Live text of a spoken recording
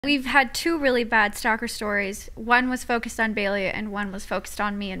We've had 2 really bad stalker stories. One was focused on Bailey and one was focused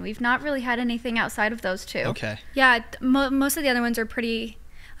on me, and we've not really had anything outside of those 2. Okay. Yeah, most of the other ones are pretty,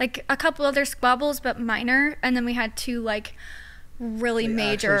 like a couple other squabbles, but minor, and then we had 2 like really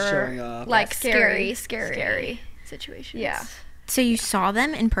major, like scary situations. Yeah. So you saw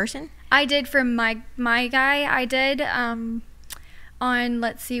them in person? I did for my guy. I did on,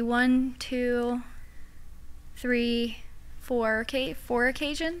 let's see, 1, 2, 3, 4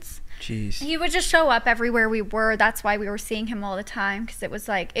 occasions. Jeez. He would just show up everywhere we were. That's why we were seeing him all the time, because it was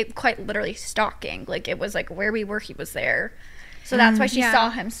like, it quite literally stalking. Like, it was like where we were, he was there. So that's why she saw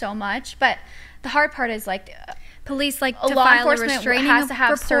him so much. But the hard part is like, police like to law file enforcement a restraining has to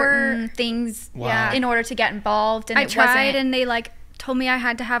have report. Certain things in order to get involved. And I tried, and they like told me I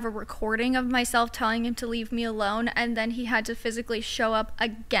had to have a recording of myself telling him to leave me alone, and then he had to physically show up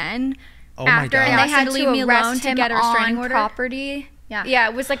again after, and they had to leave me alone to get a restraining order. Property. Yeah,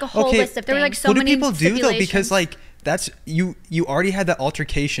 it was like a whole list of things. There were like so many stipulations. What do people do though? Because like that's you already had that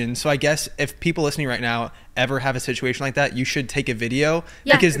altercation. So I guess if people listening right now ever have a situation like that, you should take a video,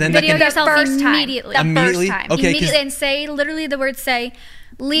 because then video that yourself immediately. Immediately, immediately, and say literally the words say,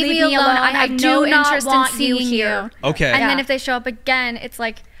 "Leave me alone. I have no interest in seeing you." Okay. And then if they show up again, it's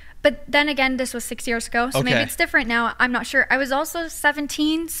like. But then again, this was 6 years ago, so maybe it's different now. I'm not sure. I was also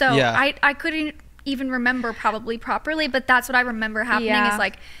 17, so I couldn't even remember probably properly, but that's what I remember happening is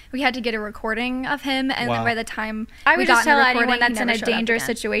like we had to get a recording of him, and then by the time I would just tell anyone that's in a dangerous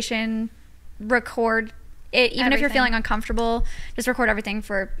situation, record it, even if you're feeling uncomfortable, just record everything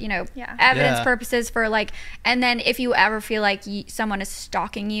for, you know, evidence purposes, for like, and then if you ever feel like someone is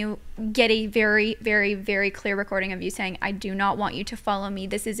stalking you, get a very, very, very clear recording of you saying, I do not want you to follow me.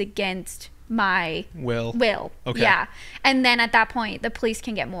 This is against my will. Okay. Yeah. And then at that point, the police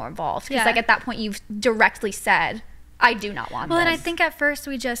can get more involved. Because like at that point, you've directly said, I do not want this. Well, and I think at first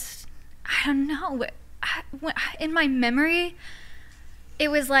we just, I don't know, in my memory, it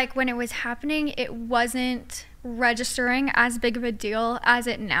was like when it was happening, it wasn't registering as big of a deal as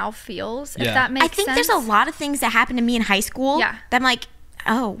it now feels, if that makes sense. I think there's a lot of things that happened to me in high school that I'm like,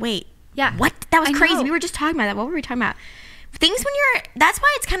 oh, wait. Yeah. What? That was crazy. We were just talking about that. What were we talking about? Things when you're, that's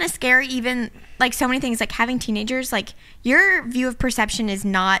why it's kind of scary, even like so many things, like having teenagers, like your view of perception is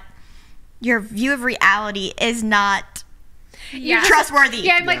not, your view of reality is not trustworthy.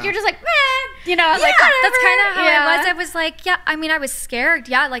 Yeah, like you're just like, you know, like that's kind of how I was. I was like, I mean, I was scared.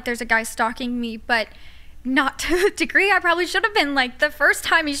 Yeah, like there's a guy stalking me, but not to the degree I probably should have been. Like the first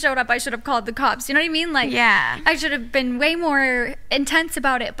time he showed up, I should have called the cops. You know what I mean? Like, I should have been way more intense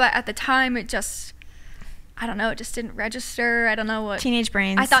about it. But at the time, it just, I don't know, it just didn't register. I don't know what. Teenage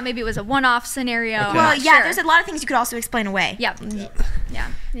brains. I thought maybe it was a one-off scenario. Okay. Well, there's a lot of things you could also explain away. Yeah.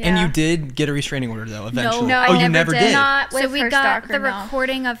 And you did get a restraining order though, eventually. No, you never did. Not with we got the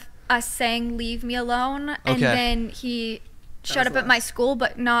recording of us saying "leave me alone," and then he showed up at my school,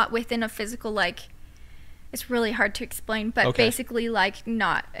 but not within a physical, like, it's really hard to explain, but basically like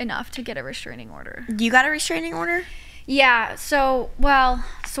not enough to get a restraining order. You got a restraining order? Yeah. So, well,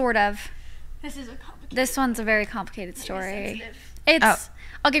 sort of. This one's a very complicated story.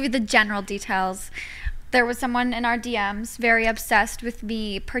 I'll give you the general details. There was someone in our DMs very obsessed with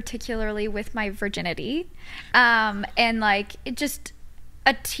me, particularly with my virginity, and like it just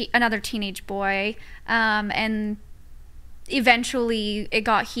another teenage boy, and eventually it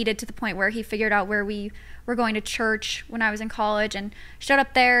got heated to the point where he figured out where we were going to church when I was in college and showed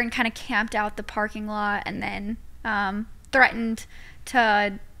up there and kind of camped out the parking lot, and then threatened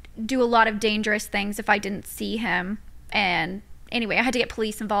to do a lot of dangerous things if I didn't see him. And anyway, I had to get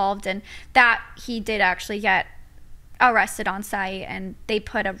police involved, and that he did actually get arrested on site, and they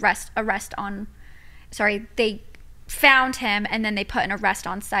put they found him, and then they put an arrest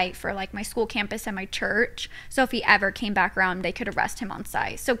on site for like my school campus and my church. So if he ever came back around, they could arrest him on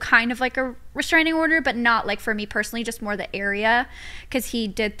site. So kind of like a restraining order, but not like for me personally, just more the area, because he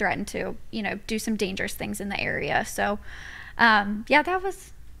did threaten to, you know, do some dangerous things in the area. So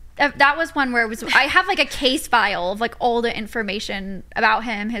that was one where it was, I have like a case file of like all the information about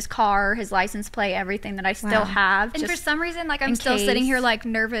him, his car, his license plate, everything that I still have. And for some reason, like I'm still sitting here like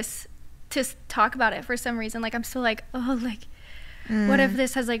nervous to talk about it for some reason. Like I'm still like, oh, like what if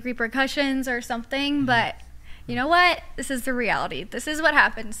this has like repercussions or something? But you know what? This is the reality. This is what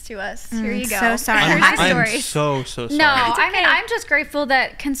happens to us. Here you go. So sorry. I'm so sorry. No, I mean, I'm just grateful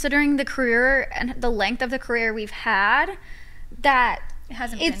that considering the career and the length of the career we've had, that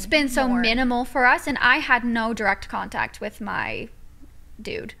it's been so minimal for us, and I had no direct contact with my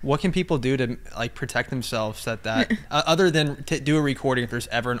dude. What can people do to like protect themselves that other than to do a recording if there's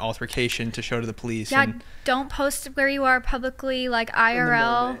ever an altercation to show to the police? Yeah, don't post where you are publicly, like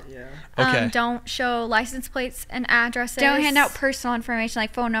IRL. Okay. Don't show license plates and addresses. Don't hand out personal information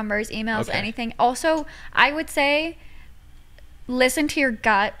like phone numbers, emails, anything. Also, I would say listen to your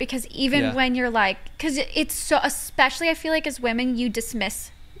gut, because even when you're like, because it's so, especially I feel like as women, you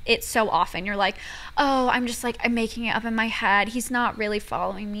dismiss it so often. You're like, oh, I'm making it up in my head, he's not really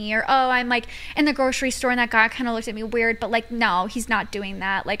following me, or oh, I'm like in the grocery store and that guy kind of looked at me weird, but like no, he's not doing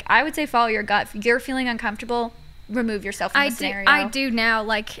that. Like I would say follow your gut. If you're feeling uncomfortable, remove yourself from the scenario. I do now.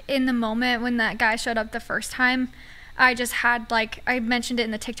 Like in the moment when that guy showed up the first time, I just had like, I mentioned it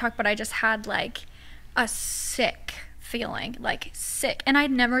in the TikTok, but I just had like a sick feeling, like sick, and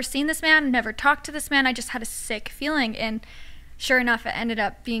I'd never seen this man, never talked to this man. I just had a sick feeling, and sure enough, it ended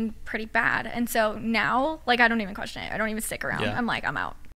up being pretty bad. And so now, like, I don't even question it. I don't even stick around. I'm like, I'm out.